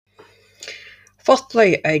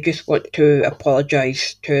Firstly, I just want to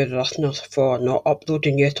apologise to the listeners for not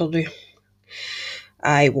uploading yesterday.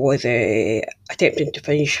 I was attempting to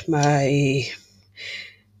finish my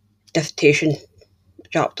dissertation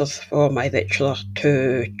chapters for my lecturer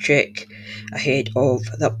to check ahead of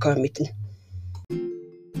the upcoming meeting.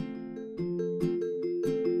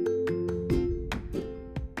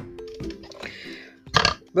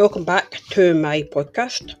 Welcome back to my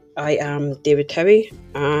podcast. I am David Howie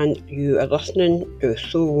and you are listening to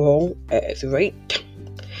So Wrong It Is Right.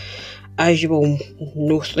 As you will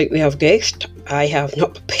most likely have guessed, I have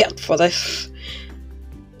not prepared for this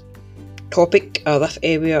topic or this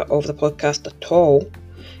area of the podcast at all.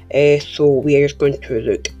 So we are just going to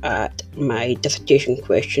look at my dissertation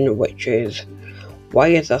question, which is, why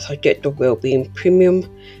is the subjective wellbeing premium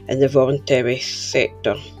in the voluntary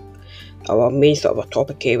sector? Our main sort of a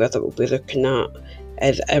topic area that we'll be looking at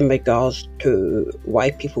is in regards to why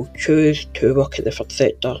people choose to work in the third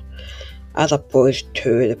sector as opposed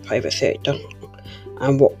to the private sector,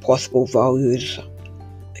 and what possible values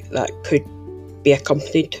that could be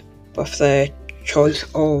accompanied with the choice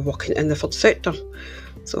of working in the third sector.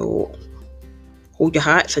 So hold your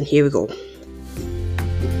hats and here we go.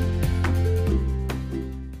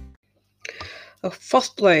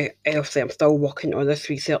 Firstly, obviously I'm still working on this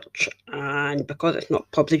research, and because it's not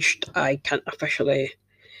published, I can't officially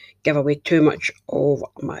give away too much of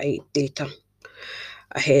my data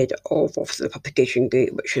ahead of the publication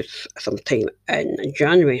date, which is sometime in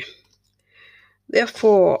January.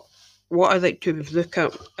 Therefore, what I'd like to look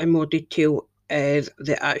at in more detail is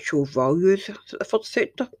the actual values that the third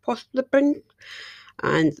sector possibly bring,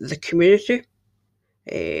 and the community,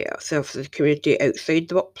 the community outside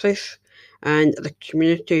the workplace, and the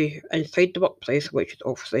community inside the workplace, which is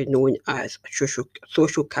obviously known as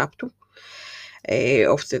social capital.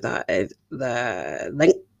 Obviously, that is the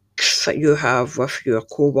links that you have with your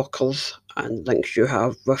co-workers and links you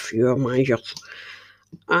have with your managers,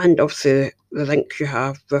 and obviously the links you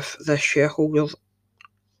have with the shareholders,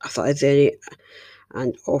 if that is any,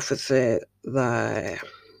 and obviously the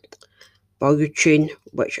value chain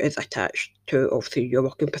which is attached to obviously your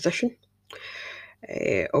working position.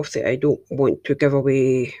 Obviously, I don't want to give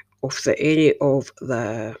away obviously any of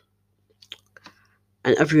the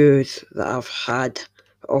interviews that I've had.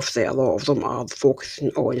 Obviously, a lot of them are focusing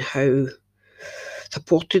on how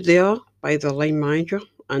supported they are by their line manager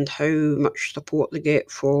and how much support they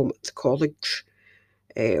get from the colleagues.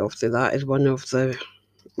 Obviously, that is one of the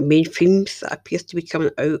main themes that appears to be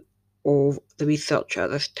coming out of the research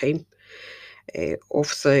at this time.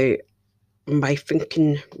 Obviously, my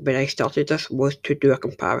thinking when I started this was to do a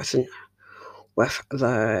comparison with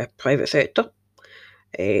the private sector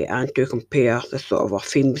and to compare the sort of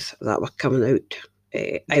themes that were coming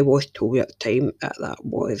out. I was told at the time that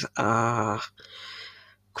was a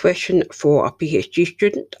question for a PhD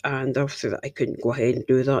student, and obviously that I couldn't go ahead and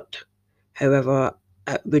do that. However,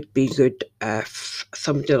 it would be good if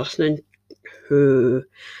somebody listening who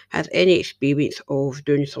has any experience of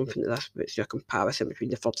doing something like this, which is a comparison between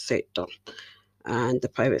the third sector and the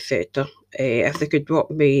private sector, if they could drop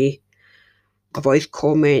me a voice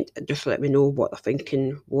comment and just let me know what they're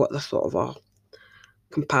thinking, what the sort of a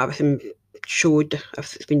comparison showed,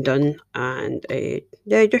 if it's been done, and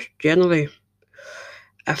just generally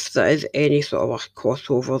if there is any sort of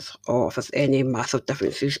crossovers or if there's any massive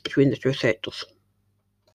differences between the two sectors.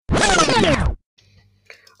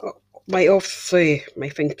 Obviously, my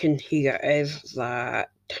thinking here is that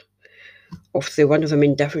obviously one of the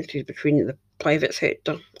main differences between the private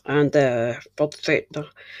sector and the third sector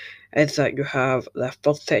is that you have the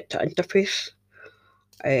third sector interface,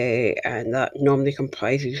 and that normally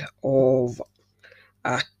comprises of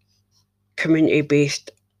a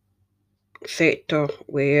community-based sector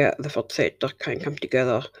where the third sector can come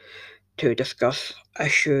together to discuss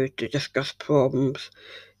issues, to discuss problems,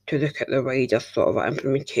 to look at the wider sort of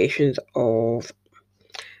implementations of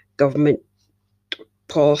government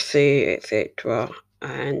policy, etc.,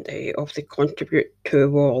 and obviously contribute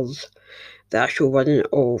towards the actual running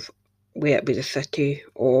of, whether it be the city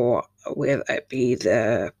or whether it be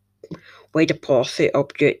the wider policy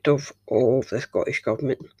objective of the Scottish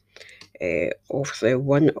Government. Obviously,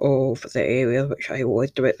 one of the areas which I was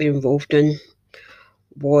directly involved in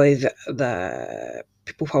was the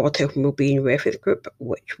People Forward Health and Wellbeing Reference Group,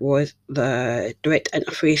 which was the direct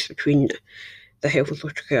interface between the Health and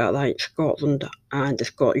Social Care Alliance Scotland and the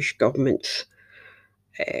Scottish Government's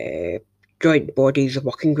Joint Bodies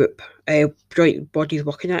Working Group, Joint Bodies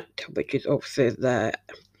Working Act, which is obviously the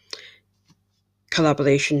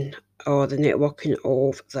collaboration or the networking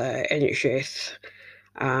of the NHS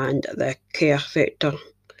and the care sector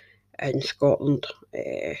in Scotland.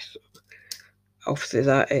 Obviously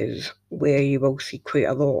that is where you will see quite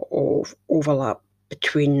a lot of overlap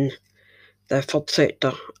between the third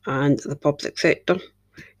sector and the public sector.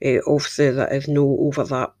 Obviously there is no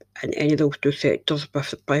overlap in any of those two sectors with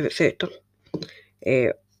the private sector.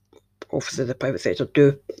 Obviously the private sector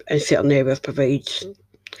do in certain areas provide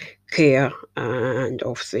care and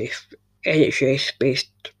obviously NHS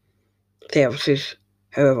based services.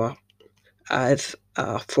 However, as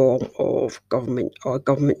a form of government or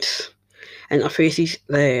government's interfaces,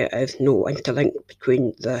 there is no interlink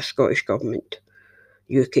between the Scottish Government,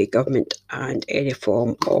 UK Government and any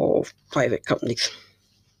form of private companies.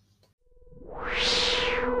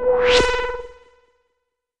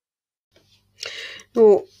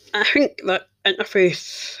 No, I think that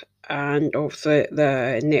interface and also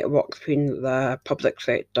the network between the public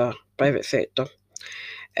sector, private sector,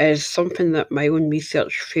 is something that my own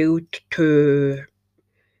research failed to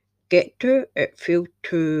get to. It failed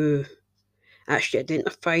to actually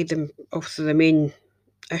identify the main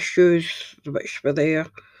issues which were there,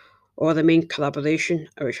 or the main collaboration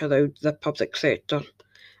which allowed the public sector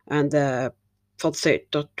and the third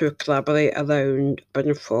sector to collaborate around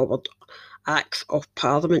bringing forward Acts of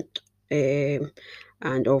Parliament,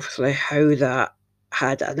 and obviously how that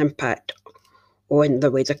had an impact on the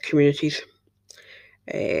wider communities.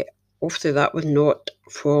 Obviously that was not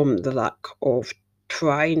from the lack of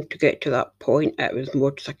trying to get to that point. It was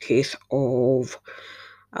more just a case of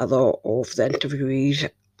a lot of the interviewees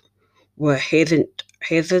were hesitant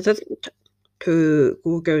to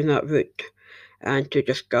go down that route and to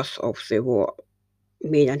discuss obviously what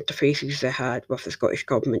main interfaces they had with the Scottish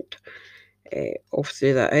Government.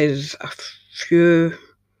 Obviously there is a few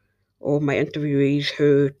of my interviewees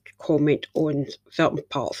who comment on certain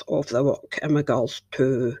parts of their work in regards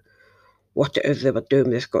to what it is they were doing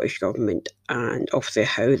with the Scottish Government and obviously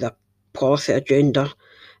how the policy agenda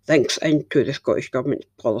links into the Scottish Government's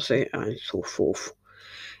policy and so forth.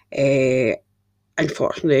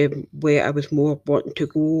 Unfortunately, where I was more wanting to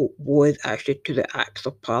go was actually to the Acts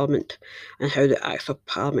of Parliament and how the Acts of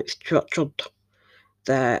Parliament structured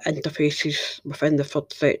the interfaces within the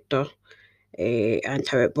third sector, and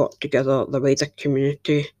how it brought together the wider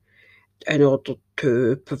community in order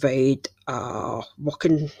to provide a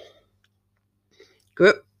working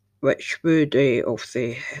group which would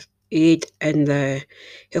obviously aid in the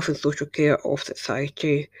health and social care of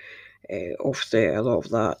society. Obviously a lot of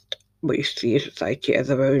that what you see in society is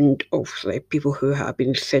around obviously people who have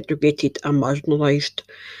been segregated and marginalised.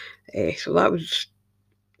 So that was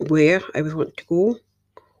where I was wanting to go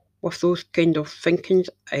with those kind of thinkings.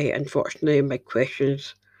 Unfortunately my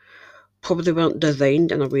questions probably weren't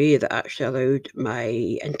designed in a way that actually allowed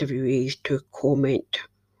my interviewees to comment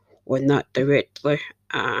on that directly,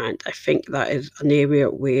 and I think that is an area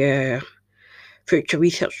where future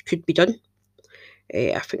research could be done.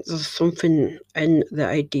 I think there's something in the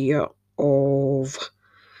idea of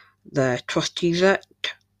the Trustees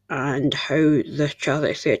Act and how the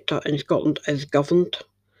charity sector in Scotland is governed.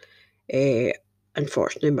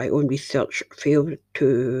 Unfortunately, my own research failed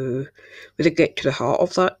to really get to the heart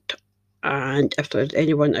of that. And if there's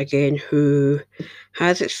anyone again who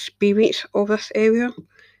has experience of this area,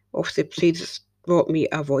 obviously please drop me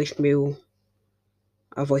a voicemail,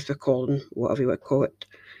 a voice recording, whatever you would call it,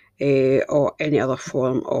 or any other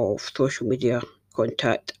form of social media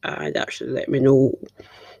contact, and actually let me know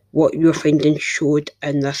what your findings showed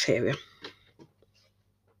in this area.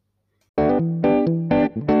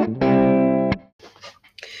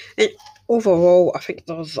 And overall, I think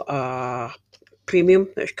there's a premium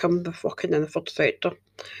that's come with working in the third sector,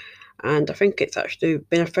 and I think it's actually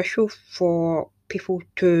beneficial for people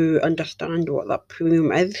to understand what that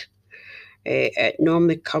premium is. It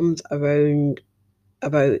normally comes around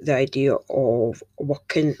about the idea of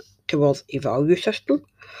working towards a value system,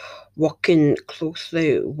 working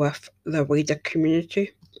closely with the wider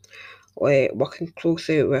community, working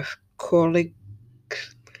closely with colleagues,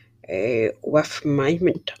 with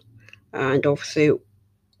management, and obviously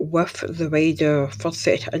with the wider third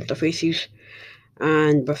sector interfaces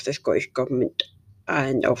and with the Scottish Government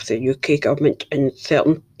and obviously the UK Government in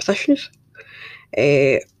certain positions.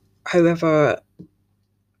 However,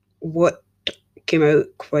 what came out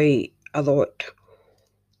quite a lot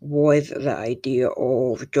was the idea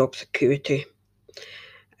of job security.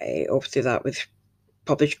 Obviously that was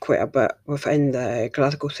published quite a bit within the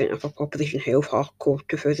Glasgow Centre for Population Health Harco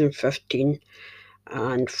 2015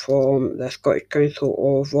 and from the Scottish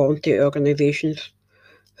Council of Voluntary Organisations,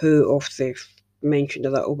 who obviously mentioned a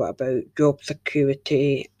little bit about job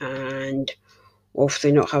security and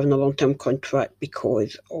obviously not having a long-term contract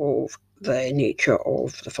because of the nature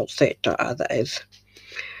of the third sector as it is.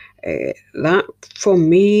 That, for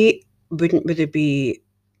me, wouldn't really be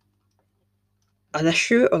an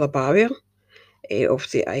issue or a barrier.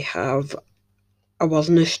 Obviously, I have a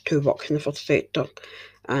willingness to work in the third sector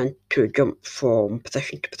and to jump from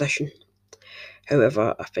position to position.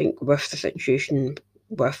 However, I think with the situation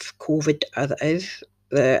with COVID as it is,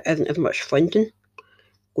 there isn't as much funding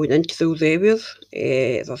going into those areas.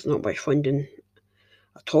 There's not much funding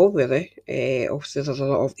at all, really. Obviously, there's a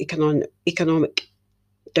lot of economic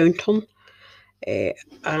downturn,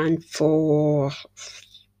 and for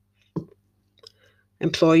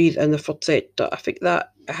employees in the third sector, I think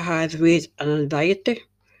that has raised an anxiety.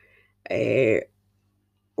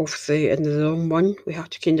 Obviously, in the long run, we have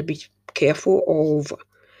to kind of be careful of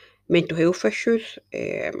mental health issues.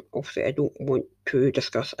 Obviously, I don't want to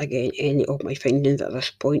discuss again any of my findings at this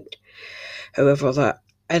point. However, that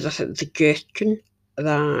is a suggestion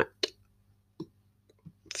that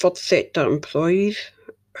third sector employees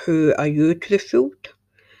who are new to the field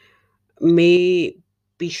may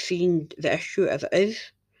be seeing the issue as it is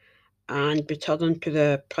and be turning to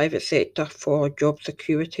the private sector for job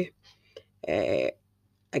security.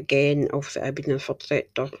 Again, obviously, I've been in the third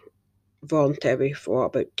sector voluntary for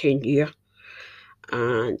about 10 years,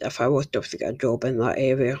 and if I was to obviously get a job in that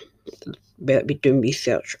area, whether it be doing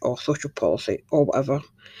research or social policy or whatever,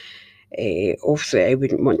 obviously I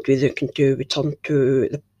wouldn't want to be looking to return to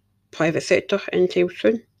the private sector anytime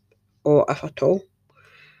soon, or if at all.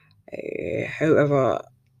 However,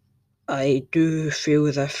 I do feel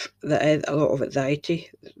as if there is a lot of anxiety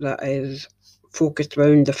that is focused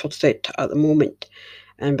around the third sector at the moment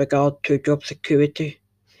in regard to job security,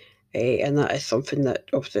 and that is something that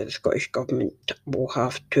obviously the Scottish Government will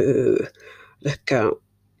have to look at.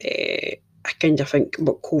 I kind of think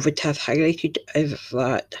what COVID has highlighted is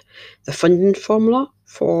that the funding formula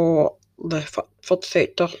for the third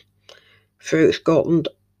sector throughout Scotland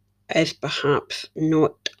is perhaps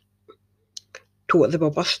not totally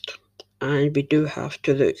robust, and we do have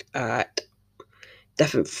to look at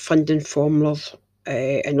different funding formulas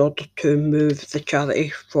in order to move the charity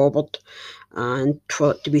forward and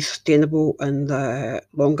for it to be sustainable in the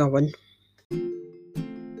longer run.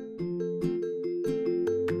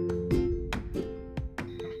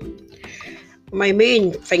 My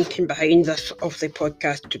main thinking behind this of the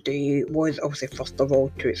podcast today was obviously first of all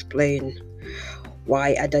to explain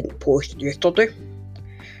why I didn't post yesterday,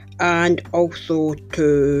 and also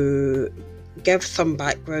to give some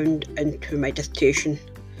background into my dissertation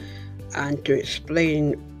and to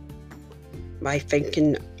explain my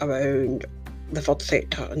thinking around the third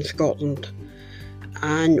sector in Scotland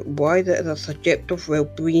and why there's a subjective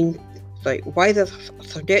well-being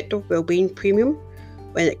premium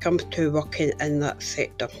when it comes to working in that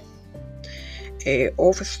sector.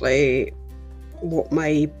 Obviously, what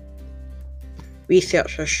my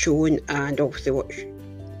research has shown, and obviously what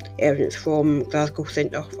evidence from Glasgow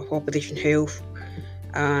Centre for Population Health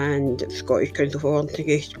and Scottish Council for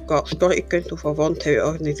Voluntary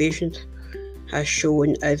Organisations has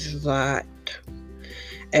shown, is that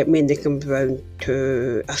it mainly comes down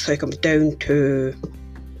to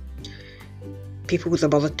people's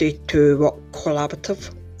ability to work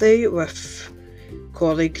collaboratively with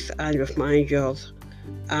colleagues and with managers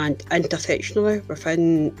and intersectionally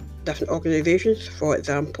within different organisations. For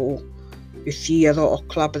example, you see a lot of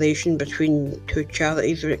collaboration between two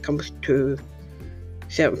charities when it comes to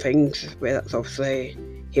certain things, whether it's obviously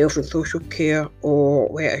health and social care or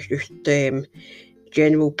whether it's just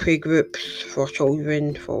general playgroups for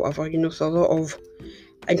children, for whatever. There's a lot of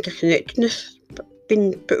interconnectedness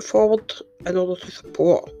being put forward in order to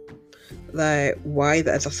support why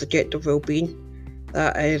that is a subjective well-being.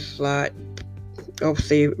 That is that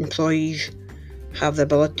obviously employees have the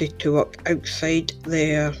ability to work outside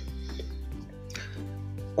their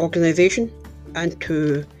organisation and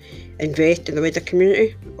to invest in the wider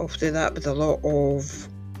community. Obviously that was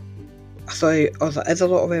there is a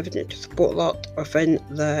lot of evidence to support that within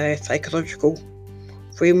the psychological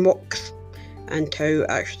frameworks, and how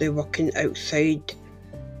actually working outside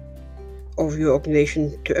of your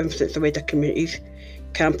organisation to influence the wider communities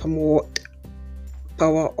can promote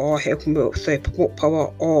power or promote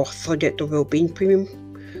power or subjective well-being premium.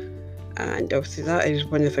 And obviously that is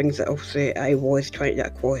one of the things that obviously I was trying to get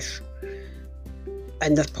across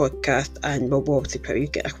in this podcast, and will obviously probably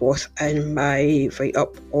get across in my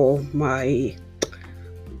write-up of my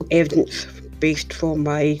evidence based from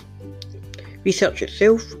my research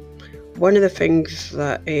itself. One of the things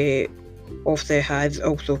that obviously has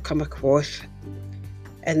also come across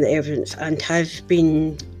in the evidence and has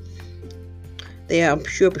been there, I'm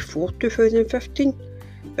sure, before 2015,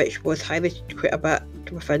 but which was highlighted quite a bit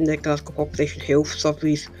within the Glasgow Population Health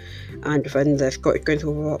surveys and within the Scottish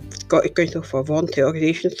Council for Voluntary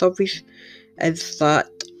Organisation surveys, is that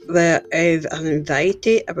there is an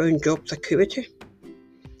anxiety around job security.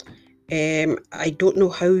 I don't know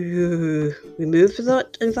how you remove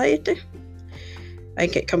that anxiety. I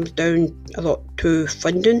think it comes down a lot to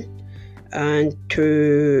funding and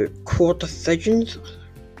to core decisions.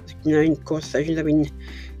 Core decisions, I mean,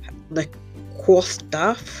 the core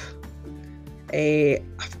staff. I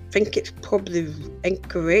think it's probably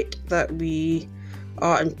incorrect that we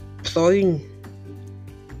are employing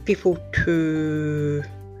people to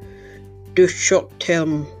do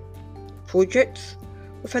short-term projects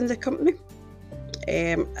within the company.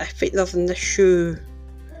 I think there's an issue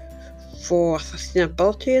for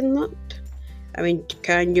sustainability in that. I mean,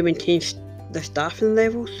 can you maintain the staffing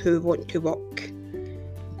levels who want to work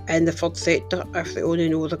in the third sector if they only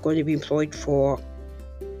know they're going to be employed for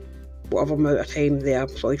whatever amount of time they are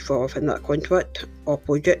employed for within that contract or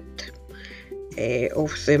project?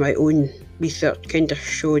 Obviously, my own research kind of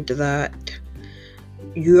showed that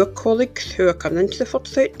your colleagues who are coming into the third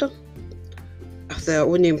sector, if they're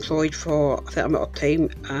only employed for a certain amount of time,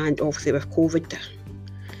 and obviously with COVID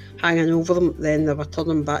hanging over them, then they're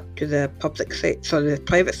returning back to the the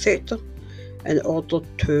private sector in order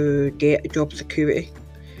to get job security.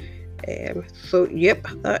 So yep,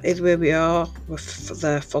 that is where we are with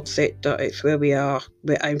the third sector. It's where we are,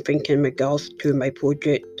 where I'm thinking in regards to my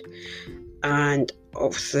project, and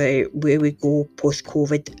obviously where we go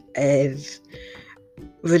post-COVID is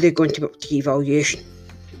really going to be up to evaluation.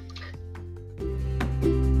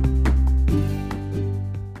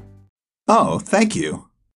 Oh, thank you.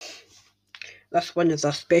 This one is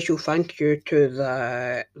a special thank you to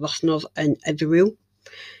the listeners in Israel.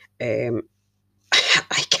 I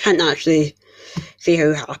can't actually say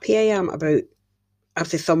how happy I am about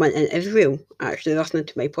actually someone in Israel actually listening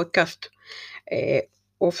to my podcast.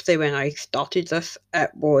 Obviously, when I started this,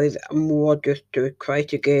 it was more just to try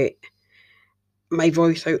to get my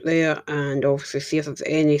voice out there and obviously see if there's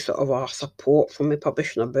any sort of support from me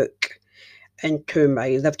publishing a book into my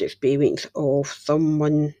lived experience of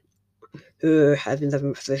someone who has been living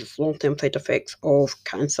with this long-term side effects of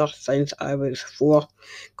cancer since I was 4,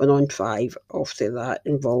 going on 5. Obviously, that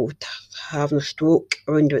involved having a stroke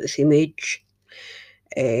around about the same age.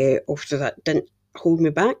 Obviously, that didn't hold me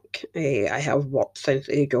back. I have worked since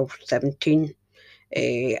the age of 17,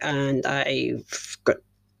 and I've got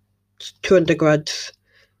 2 undergrads,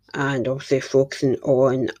 and obviously focusing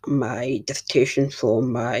on my dissertation for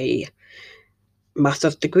my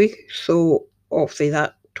master's degree. So obviously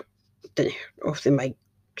my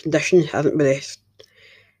condition hasn't really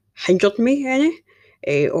hindered me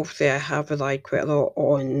any. Obviously I have relied quite a lot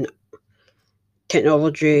on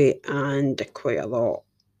technology and quite a lot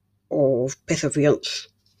of perseverance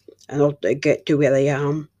in order to get to where I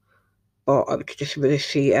am. But I would just really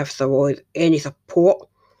see if there was any support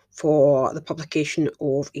for the publication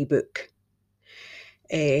of a book.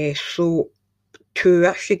 So to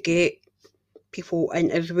actually get people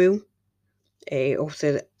in Israel,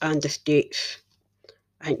 obviously, and the States,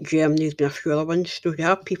 I think Germany's been a few other ones, so to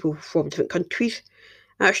have people from different countries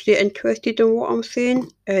actually interested in what I'm saying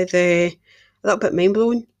is a little bit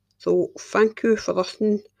mind-blowing. So thank you for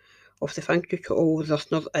listening. Obviously, thank you to all the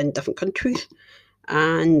listeners in different countries,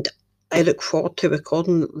 and I look forward to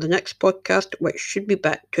recording the next podcast, which should be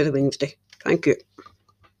back to the Wednesday. Thank you.